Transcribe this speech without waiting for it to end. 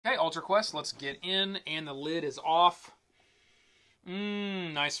Ultra Quest, let's get in, and the lid is off.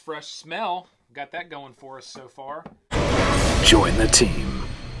 Nice fresh smell. Got that going for us so far. Join the team.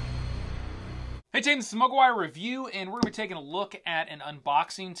 Hey team, this is McGuire Review, and we're going to be taking a look at an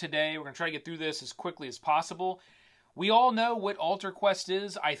unboxing today. We're going to try to get through this as quickly as possible. We all know what Ultra Quest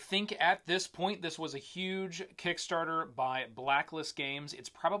is. I think at this point, this was a huge Kickstarter by Blacklist Games. It's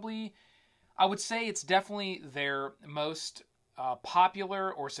probably, I would say it's definitely their most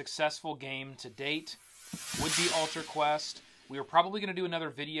popular or successful game to date would be Ultra Quest. We are probably going to do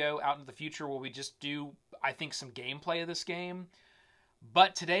another video out in the future where we just do, I think, some gameplay of this game.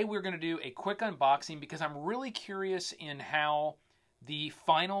 But today we're going to do a quick unboxing because I'm really curious in how the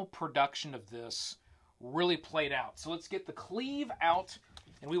final production of this really played out. So let's get the sleeve out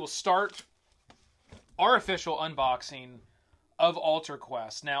and we will start our official unboxing of Ultra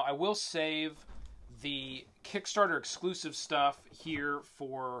Quest. Now I will save the Kickstarter exclusive stuff here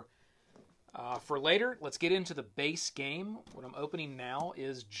for later. Let's get into the base game. What I'm opening now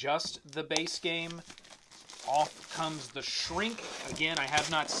is just the base game. Off comes the shrink. Again, I have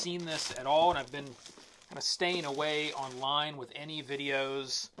not seen this at all, and I've been kind of staying away online with any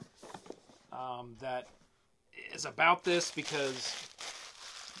videos that is about this because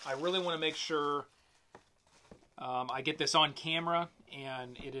I really want to make sure I get this on camera,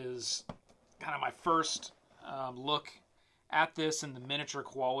 and it is kind of my first look at this in the miniature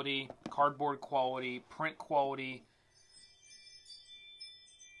quality, cardboard quality, print quality.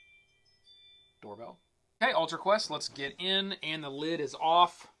 Doorbell. Okay, Ultra Quest, let's get in, and the lid is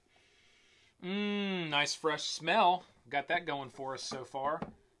off. Nice fresh smell. Got that going for us so far.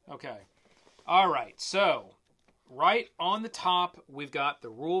 Okay. All right, so right on the top, we've got the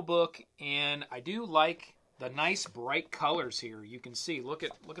rule book, and I do like the nice bright colors here. You can see, look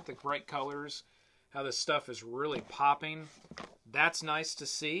at the bright colors, how this stuff is really popping. That's nice to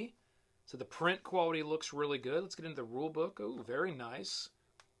see. So the print quality looks really good. Let's get into the rule book. Oh, very nice.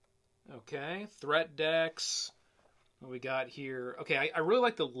 Okay, threat decks. What we got here? Okay, I really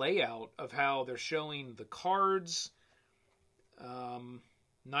like the layout of how they're showing the cards.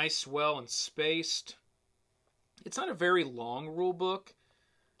 Nice, well, and spaced. It's not a very long rule book.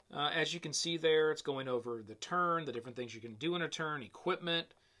 As you can see there, it's going over the turn, the different things you can do in a turn, equipment,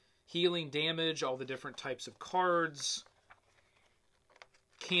 healing, damage, all the different types of cards.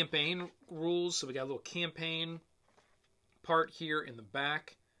 Campaign rules. So we got a little campaign part here in the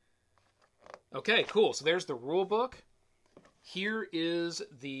back. Okay, cool. So there's the rule book. Here is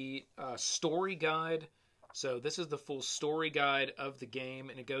the story guide. So this is the full story guide of the game,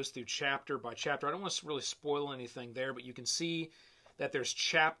 and it goes through chapter by chapter. I don't want to really spoil anything there, but you can see that there's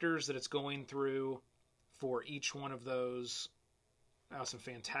chapters that it's going through for each one of those. Some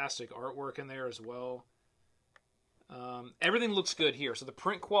fantastic artwork in there as well. Everything looks good here. So the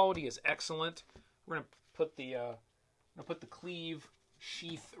print quality is excellent. We're going to put the sleeve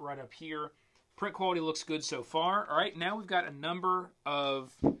sheath right up here. Print quality looks good so far. All right, now we've got a number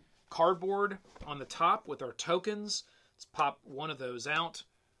of cardboard on the top with our tokens. Let's pop one of those out.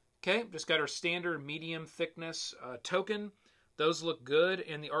 Okay, just got our standard medium thickness token. Those look good,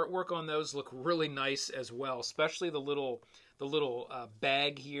 and the artwork on those look really nice as well, especially the little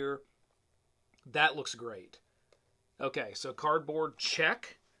bag here. That looks great. Okay, so cardboard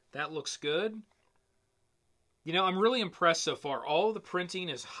check. That looks good. You know, I'm really impressed so far. All of the printing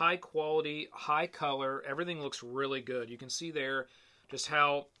is high quality, high color. Everything looks really good. You can see there just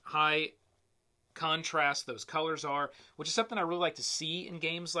how high contrast those colors are, which is something I really like to see in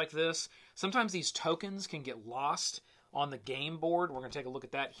games like this. Sometimes these tokens can get lost on the game board. We're going to take a look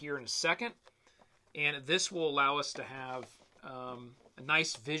at that here in a second. And this will allow us to have a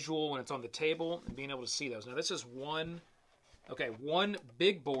nice visual when it's on the table and being able to see those. Now, this is one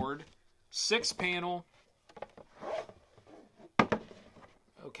big board, 6-panel.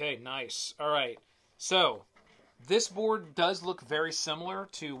 Okay, nice. All right. So, this board does look very similar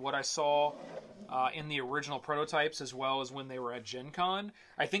to what I saw in the original prototypes as well as when they were at Gen Con.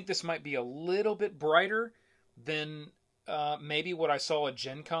 I think this might be a little bit brighter than maybe what I saw at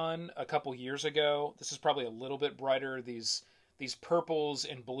Gen Con a couple years ago. This is probably a little bit brighter. These purples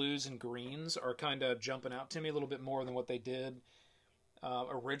and blues and greens are kind of jumping out to me a little bit more than what they did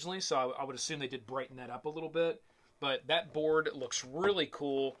originally. So I would assume they did brighten that up a little bit. But that board looks really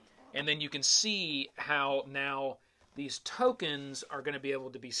cool. And then you can see how now these tokens are going to be able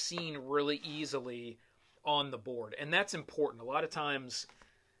to be seen really easily on the board. And that's important. A lot of times,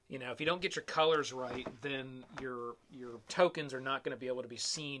 you know, if you don't get your colors right, then your tokens are not going to be able to be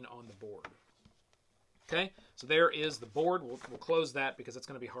seen on the board. Okay, so there is the board. We'll close that because it's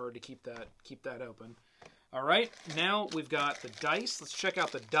going to be hard to keep that open. All right, now we've got the dice. Let's check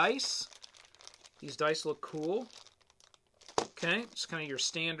out the dice. These dice look cool. Okay, it's kind of your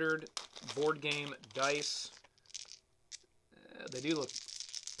standard board game dice. They do look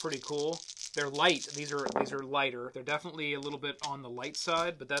pretty cool. They're light. These are lighter. They're definitely a little bit on the light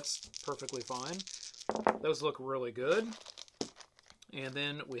side, but that's perfectly fine. Those look really good. And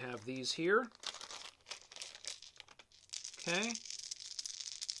then we have these here. Okay.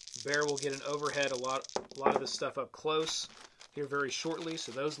 Bear will get an overhead a lot of this stuff up close here very shortly,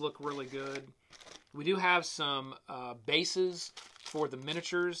 so those look really good. We do have some bases for the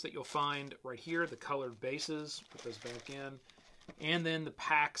miniatures that you'll find right here, the colored bases. Put those back in. And then the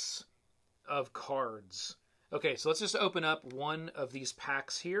packs of cards. Okay, so let's just open up one of these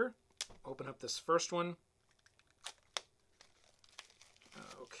packs here. Open up this first one.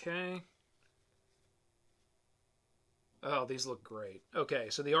 Okay. Oh, these look great. Okay,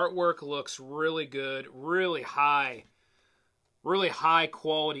 so the artwork looks really good, really high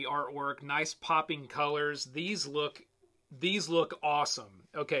quality artwork, nice popping colors. These look awesome.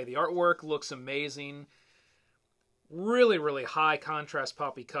 Okay, the artwork looks amazing. Really high contrast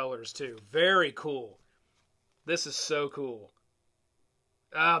poppy colors too. Very cool. This is so cool.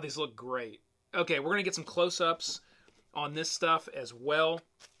 Ah, these look great. Okay, we're going to get some close-ups on this stuff as well.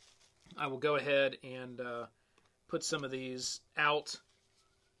 I will go ahead and put some of these out.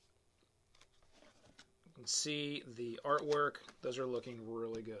 You can see the artwork. Those are looking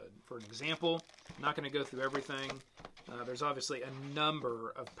really good. For an example, I'm not going to go through everything. There's obviously a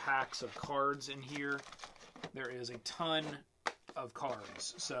number of packs of cards in here. There is a ton of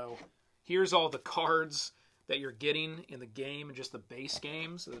cards. So here's all the cards that you're getting in the game and just the base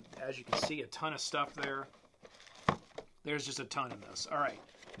game. So as you can see, a ton of stuff there. There's just a ton in this. All right,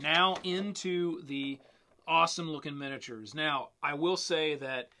 now into the awesome looking miniatures. Now, I will say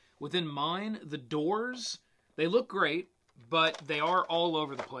that within mine, the doors, they look great, but they are all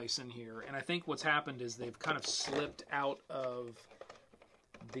over the place in here. And I think what's happened is they've kind of slipped out of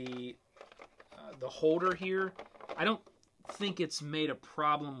the holder here. I don't think it's made a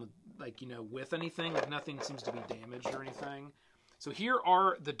problem with, like, you know, with anything. Like, nothing seems to be damaged or anything. So here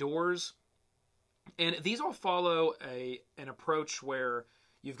are the doors. And these all follow an approach where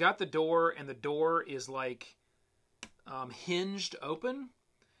you've got the door, and the door is like hinged open,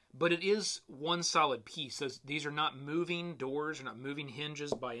 but it is one solid piece. So these are not moving doors, or not moving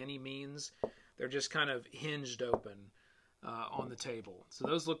hinges by any means. They're just kind of hinged open on the table. So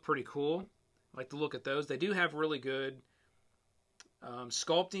those look pretty cool. I like to look at those. They do have really good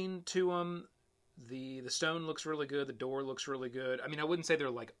sculpting to them. The stone looks really good. The door looks really good. I mean, I wouldn't say they're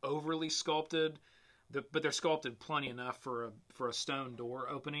like overly sculpted, but they're sculpted plenty enough for a stone door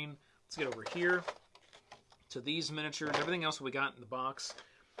opening. Let's get over here to these miniatures. Everything else we got in the box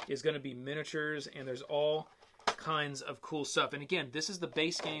is going to be miniatures, and there's all kinds of cool stuff. And again, this is the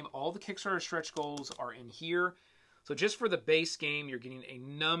base game. All the Kickstarter stretch goals are in here. So just for the base game, you're getting a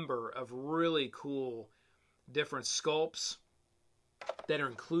number of really cool different sculpts that are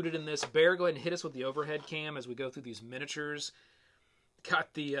included in this. Bear, go ahead and hit us with the overhead cam as we go through these miniatures.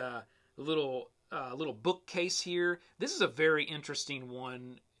 Got the little bookcase here. This is a very interesting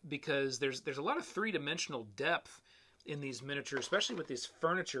one because there's a lot of three-dimensional depth in these miniatures, especially with these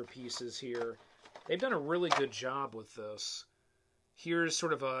furniture pieces here. They've done a really good job with this. Here's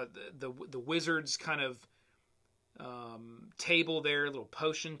sort of the wizard's kind of table there, a little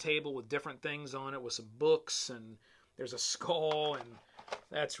potion table with different things on it with some books, and there's a skull, and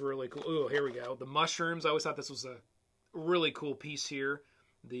that's really cool. Ooh, here we go. The mushrooms. I always thought this was a really cool piece here.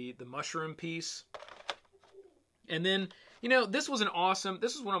 The mushroom piece. And then, you know, this was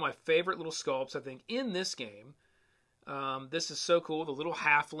one of my favorite little sculpts, I think, in this game. This is so cool. The little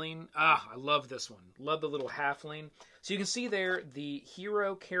halfling. Ah, I love this one. Love the little halfling. So you can see there the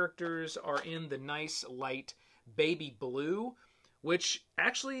hero characters are in the nice light baby blue, which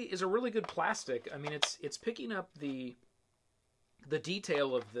actually is a really good plastic. I mean, it's picking up the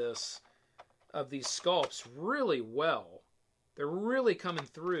detail of these sculpts really well. They're really coming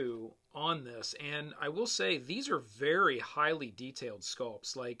through on this, and I will say these are very highly detailed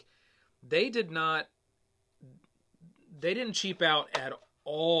sculpts. Like, they didn't cheap out at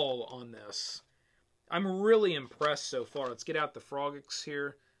all on this. I'm really impressed so far. Let's get out the Frogix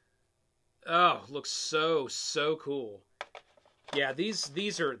here. Oh, looks so cool. Yeah,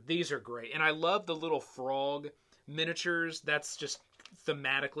 these are great, and I love the little frog miniatures. That's just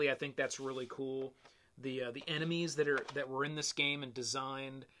thematically, I think that's really cool. The enemies that were in this game and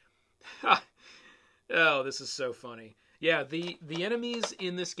designed. Oh, this is so funny. Yeah, the enemies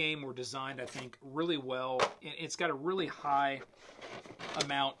in this game were designed, I think, really well. It's got a really high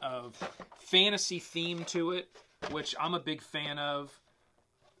amount of fantasy theme to it, which I'm a big fan of.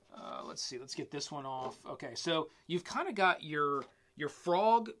 Let's see, let's get this one off. Okay, so you've kind of got your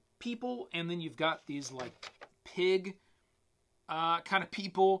frog people, and then you've got these like pig kind of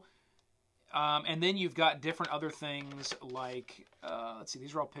people, and then you've got different other things like, let's see,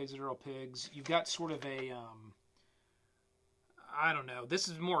 these are all pigs, these are all pigs. You've got sort of a, I don't know, this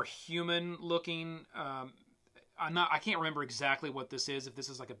is more human looking. I can't remember exactly what this is, if this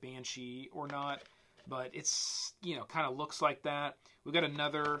is like a banshee or not, but it's, you know, kind of looks like that. We've got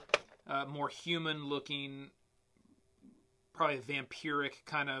another more human looking, probably a vampiric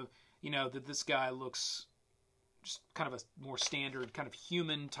kind of, you know, that this guy looks just kind of a more standard kind of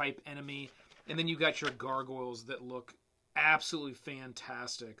human type enemy. And then you got your gargoyles that look absolutely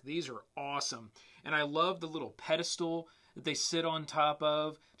fantastic. These are awesome. And I love the little pedestal that they sit on top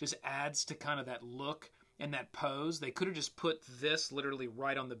of. Just adds to kind of that look and that pose. They could have just put this literally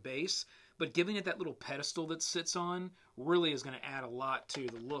right on the base, but giving it that little pedestal that sits on really is going to add a lot to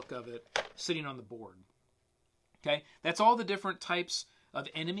the look of it sitting on the board. Okay, that's all the different types of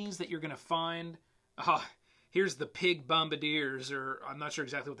enemies that you're going to find. Here's the pig bombardiers, or I'm not sure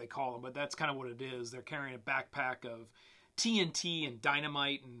exactly what they call them, but that's kind of what it is. They're carrying a backpack of TNT and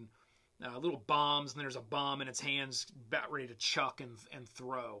dynamite and little bombs, and there's a bomb in its hands about ready to chuck and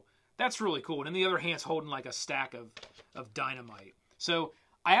throw. That's really cool. And in the other hand's holding like a stack of dynamite. So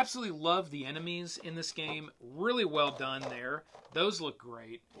I absolutely love the enemies in this game. Really well done there. Those look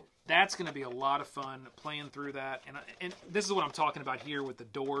great. That's going to be a lot of fun playing through that. And this is what I'm talking about here with the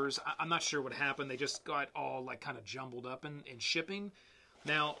doors. I'm not sure what happened. They just got all like kind of jumbled up in shipping.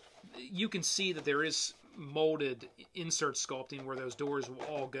 Now, you can see that there is molded insert sculpting where those doors will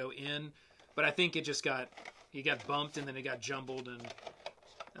all go in. But I think it just got bumped and then it got jumbled. And,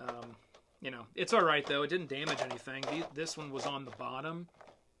 you know, it's all right, though. It didn't damage anything. This one was on the bottom.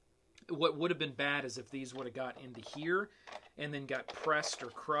 What would have been bad is if these would have got into here and then got pressed or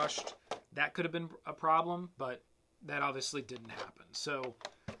crushed. That could have been a problem, but that obviously didn't happen. So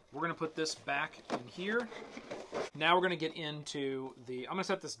we're going to put this back in here. Now we're going to get into the... I'm going to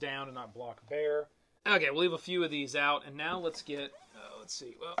set this down and not block bare. Okay, we'll leave a few of these out. And now let's get... let's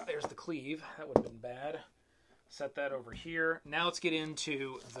see. Well, there's the cleave. That would have been bad. Set that over here. Now let's get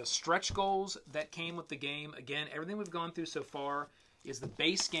into the stretch goals that came with the game. Again, everything we've gone through so far is the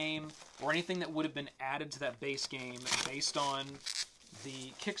base game or anything that would have been added to that base game based on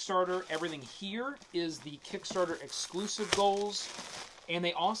the Kickstarter. Everything here is the Kickstarter exclusive goals. And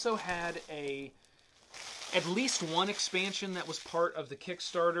they also had at least one expansion that was part of the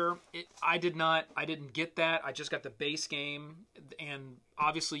Kickstarter. I didn't get that. I just got the base game. And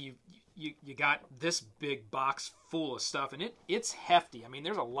obviously you got this big box full of stuff. And it's hefty. I mean,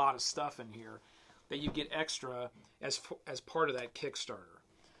 there's a lot of stuff in here that you get extra as part of that Kickstarter.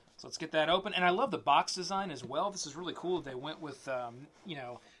 So let's get that open. And I love the box design as well. This is really cool. They went with, you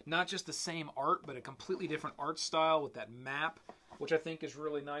know, not just the same art, but a completely different art style with that map, which I think is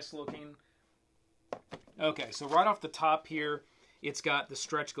really nice looking. Okay, so right off the top here, it's got the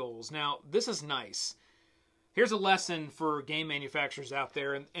stretch goals. Now, this is nice. Here's a lesson for game manufacturers out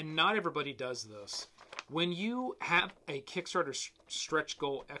there, and not everybody does this. When you have a Kickstarter stretch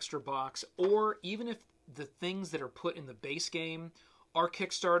goal extra box, or even if the things that are put in the base game are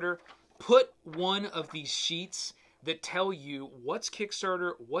Kickstarter, put one of these sheets that tell you what's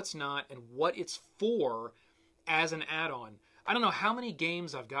Kickstarter, what's not, and what it's for as an add-on. I don't know how many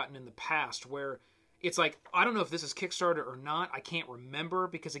games I've gotten in the past where it's like, I don't know if this is Kickstarter or not. I can't remember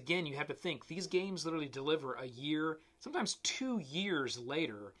because, again, you have to think. These games literally deliver a year, sometimes 2 years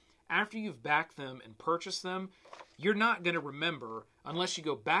later. After you've backed them and purchased them, you're not going to remember unless you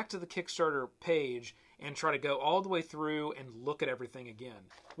go back to the Kickstarter page and try to go all the way through and look at everything again,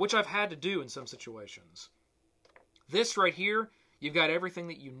 which I've had to do in some situations. This right here, you've got everything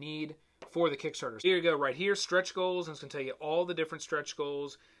that you need for the Kickstarter. Here you go right here, stretch goals, and it's going to tell you all the different stretch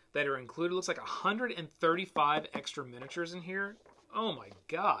goals that are included. It looks like 135 extra miniatures in here. Oh my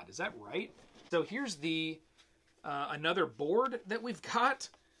God, is that right? So here's the another board that we've got.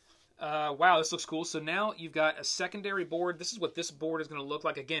 Wow, this looks cool. So now you've got a secondary board. This is what this board is going to look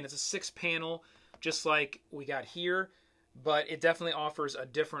like. Again, it's a 6-panel, just like we got here, but it definitely offers a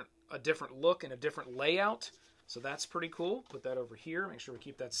different look and a different layout. So that's pretty cool. Put that over here. Make sure we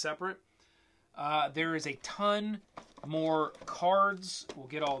keep that separate. There is a ton more cards. We'll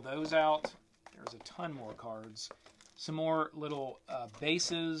get all those out. There's a ton more cards. Some more little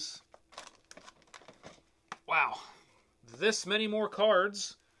bases. Wow. This many more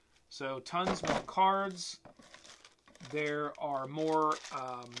cards. So tons more cards. There are more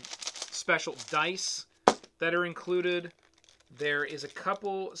special dice that are included. There is a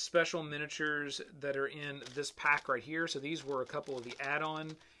couple special miniatures that are in this pack right here. So these were a couple of the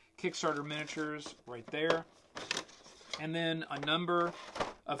add-on Kickstarter miniatures right there. And then a number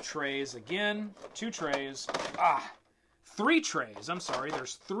of trays. Again, 2 trays. 3 trays. I'm sorry.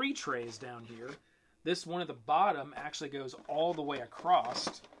 There's 3 trays down here. This one at the bottom actually goes all the way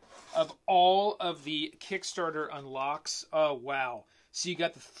across of all of the Kickstarter unlocks. Oh, wow. So you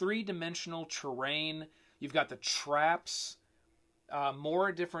got the 3-dimensional terrain. You've got the traps.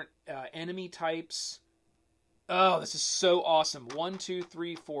 More different enemy types. Oh, this is so awesome. 1, 2,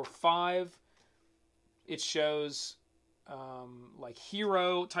 3, 4, 5. It shows like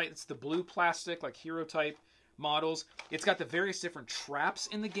hero type. It's the blue plastic, like hero type models. It's got the various different traps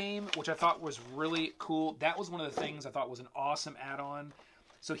in the game, which I thought was really cool. That was one of the things I thought was an awesome add-on.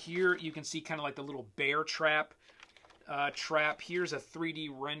 So here you can see kind of like the little bear trap. Here's a 3D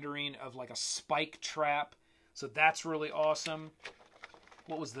rendering of like a spike trap. So that's really awesome.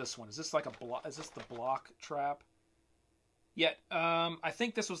 What was this one? Is this like a block? Is this the block trap? Yeah, I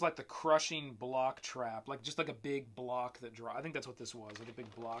think this was like the crushing block trap, like just like a big block that draw. I think that's what this was, like a big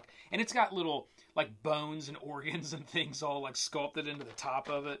block. And it's got little like bones and organs and things all like sculpted into the top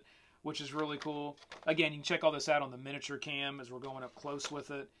of it, which is really cool. Again, you can check all this out on the miniature cam as we're going up close with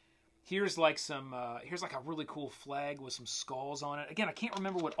it. Here's like some, here's like a really cool flag with some skulls on it. Again, I can't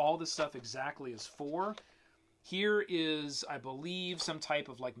remember what all this stuff exactly is for. Here is, I believe, some type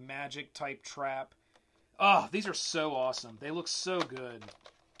of like magic type trap. Oh, these are so awesome. They look so good.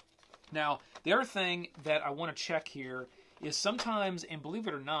 Now, the other thing that I want to check here is sometimes, and believe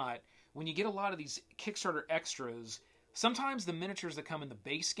it or not, when you get a lot of these Kickstarter extras, sometimes the miniatures that come in the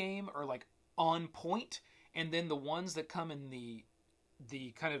base game are like on point, and then the ones that come in the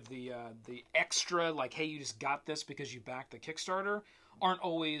kind of the extra, like, hey, you just got this because you backed the Kickstarter, aren't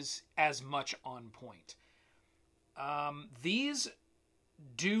always as much on point. These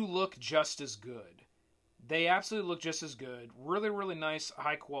do look just as good. They absolutely look just as good. Really, really nice,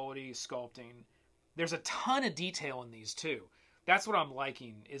 high-quality sculpting. There's a ton of detail in these, too. That's what I'm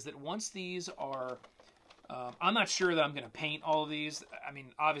liking, is that once these are... I'm not sure that I'm going to paint all of these. I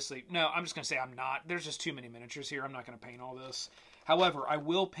mean, obviously... No, I'm just going to say I'm not. There's just too many miniatures here. I'm not going to paint all this. However, I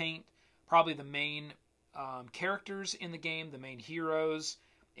will paint probably the main characters in the game, the main heroes,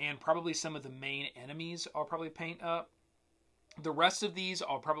 and probably some of the main enemies I'll probably paint up. The rest of these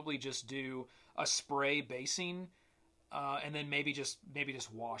I'll probably just do a spray basing, and then maybe just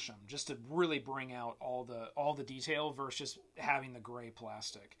wash them, just to really bring out all the detail versus just having the gray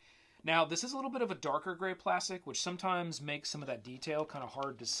plastic. Now, this is a little bit of a darker gray plastic, which sometimes makes some of that detail kind of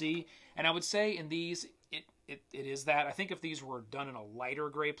hard to see. And I would say in these, it is that. I think if these were done in a lighter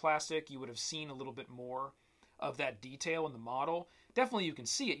gray plastic, you would have seen a little bit more of that detail in the model. Definitely you can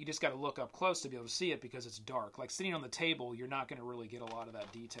see it. You just got to look up close to be able to see it because it's dark. Like sitting on the table, you're not going to really get a lot of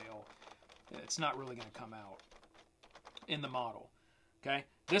that detail. It's not really going to come out in the model. Okay,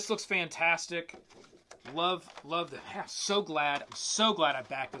 this looks fantastic. Love the. I'm so glad I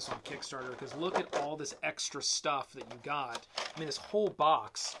backed this on Kickstarter, because look at all this extra stuff that you got. I mean, this whole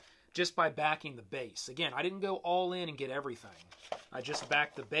box just by backing the base. Again, I didn't go all in and get everything. I just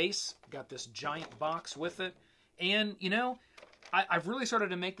backed the base, got this giant box with it, and you know, I've really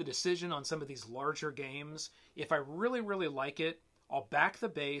started to make the decision on some of these larger games. If I really, really like it, I'll back the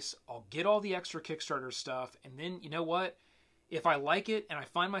base, I'll get all the extra Kickstarter stuff, and then, you know what? If I like it and I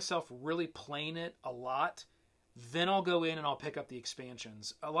find myself really playing it a lot, then I'll go in and I'll pick up the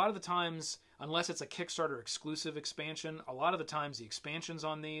expansions. A lot of the times, unless it's a Kickstarter exclusive expansion, a lot of the times the expansions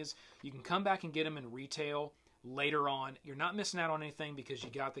on these, you can come back and get them in retail later on. You're not missing out on anything because you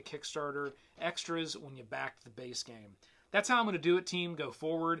got the Kickstarter extras when you backed the base game. That's how I'm going to do it, team, go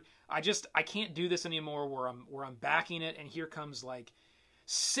forward. I can't do this anymore where I'm backing it and here comes like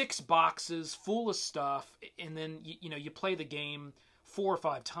 6 boxes full of stuff, and then you play the game 4 or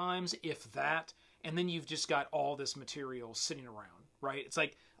 5 times, if that, and then you've just got all this material sitting around, right? It's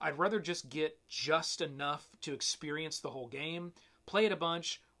like, I'd rather just get just enough to experience the whole game, play it a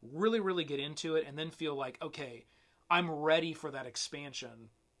bunch, really, really get into it, and then feel like, okay, I'm ready for that expansion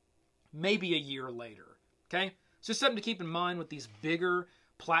maybe a year later, okay? It's just something to keep in mind with these bigger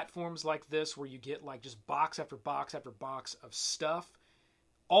platforms like this, where you get like just box after box after box of stuff.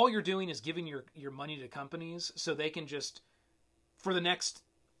 All you're doing is giving your money to companies so they can just, for the next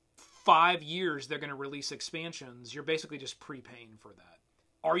 5 years, they're going to release expansions. You're basically just prepaying for that.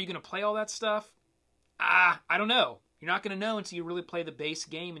 Are you going to play all that stuff? I don't know. You're not going to know until you really play the base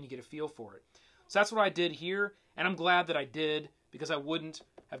game and you get a feel for it. So that's what I did here, and I'm glad that I did, because I wouldn't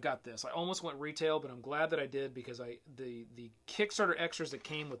have got this. I almost went retail, but I'm glad that I did because the Kickstarter extras that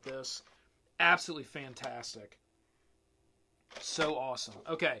came with this, absolutely fantastic. So awesome.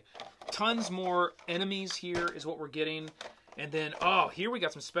 Okay, tons more enemies here is what we're getting. And then, oh, here we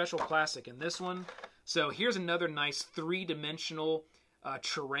got some special plastic in this one. So here's another nice three-dimensional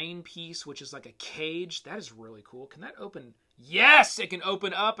terrain piece, which is like a cage. That is really cool. Can that open? Yes, it can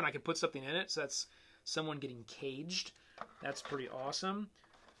open up, and I can put something in it. So that's someone getting caged. That's pretty awesome.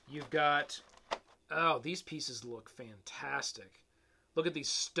 You've got, oh, these pieces look fantastic. Look at these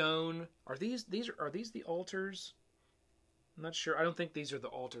stone. Are these the altars? I'm not sure. I don't think these are the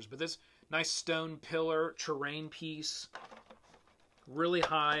altars, but this nice stone pillar terrain piece, really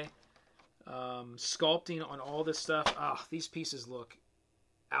high, sculpting on all this stuff. Ah, these pieces look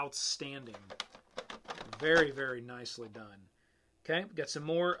outstanding. Very, very nicely done. Okay, we got some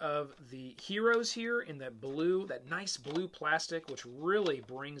more of the heroes here in that blue, that nice blue plastic, which really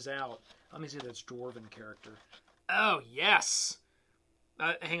brings out. Let me see this dwarven character. Oh yes.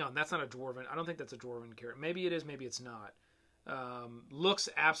 Hang on, that's not a dwarven. I don't think that's a dwarven character. Maybe it is. Maybe it's not. Looks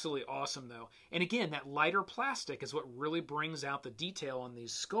absolutely awesome though, and again, that lighter plastic is what really brings out the detail on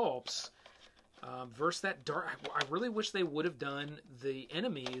these sculpts versus that dark. I really wish they would have done the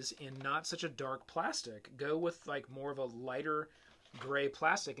enemies in not such a dark plastic. Go with like more of a lighter gray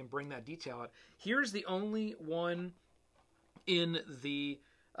plastic and bring that detail out. Here's the only one in the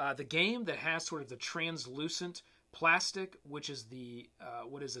game that has sort of the translucent plastic, which is the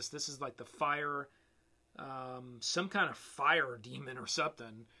what is this? This is like the fire. Some kind of fire demon or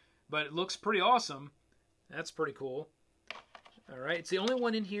something, but it looks pretty awesome. That's pretty cool. All right, it's the only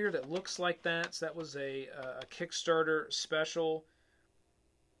one in here that looks like that. So that was a Kickstarter special.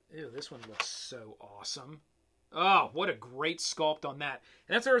 Ew, this one looks so awesome. Oh, what a great sculpt on that.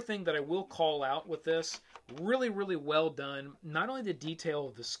 And that's the other thing that I will call out with this. Really, really well done. Not only the detail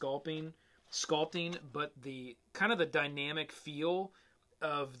of the sculpting, but the kind of the dynamic feel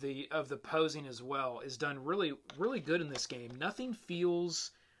of the posing as well is done really, really good in this game. Nothing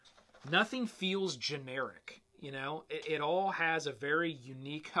feels generic, you know. It all has a very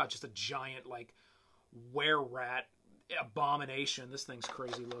unique, just a giant like were-rat abomination. This thing's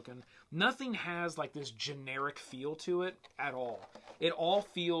crazy looking. Nothing has like this generic feel to it at all. It all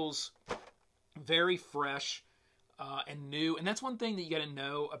feels very fresh and new, and that's one thing that you got to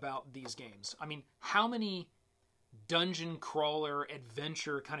know about these games. I mean, how many dungeon crawler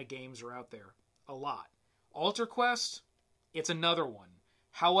adventure kind of games are out there? A lot. Altar Quest, it's another one.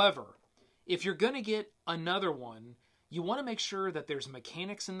 However, if you're going to get another one, you want to make sure that there's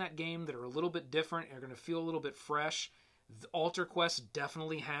mechanics in that game that are a little bit different and are going to feel a little bit fresh. The Altar Quest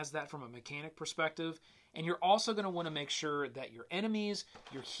definitely has that from a mechanic perspective. And you're also going to want to make sure that your enemies,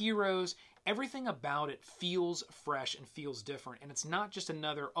 your heroes, everything about it feels fresh and feels different. And it's not just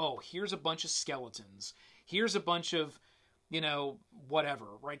another, oh, here's a bunch of skeletons. Here's a bunch of, you know, whatever,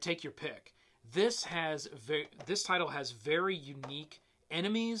 right? Take your pick. This title has very unique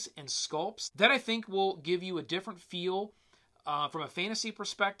enemies and sculpts that I think will give you a different feel from a fantasy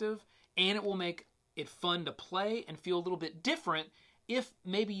perspective, and it will make it fun to play and feel a little bit different if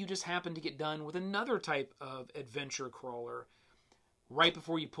maybe you just happen to get done with another type of adventure crawler right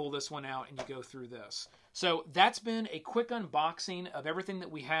before you pull this one out and you go through this. So that's been a quick unboxing of everything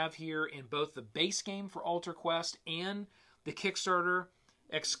that we have here in both the base game for Altar Quest and the Kickstarter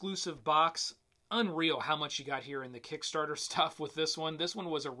exclusive box. Unreal how much you got here in the Kickstarter stuff with this one. This one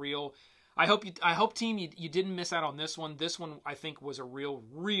was a real... I hope team, you didn't miss out on this one. This one, I think, was a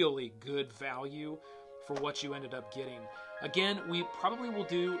really good value for what you ended up getting. Again, we probably will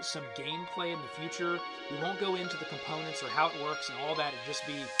do some gameplay in the future. We won't go into the components or how it works and all that. It'll just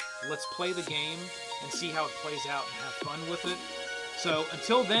be, let's play the game and see how it plays out and have fun with it. So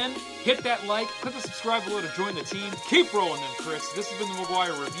until then, hit that like, click the subscribe below to join the team. Keep rolling them, Chris. This has been the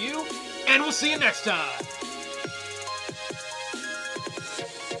McGuire Review, and we'll see you next time.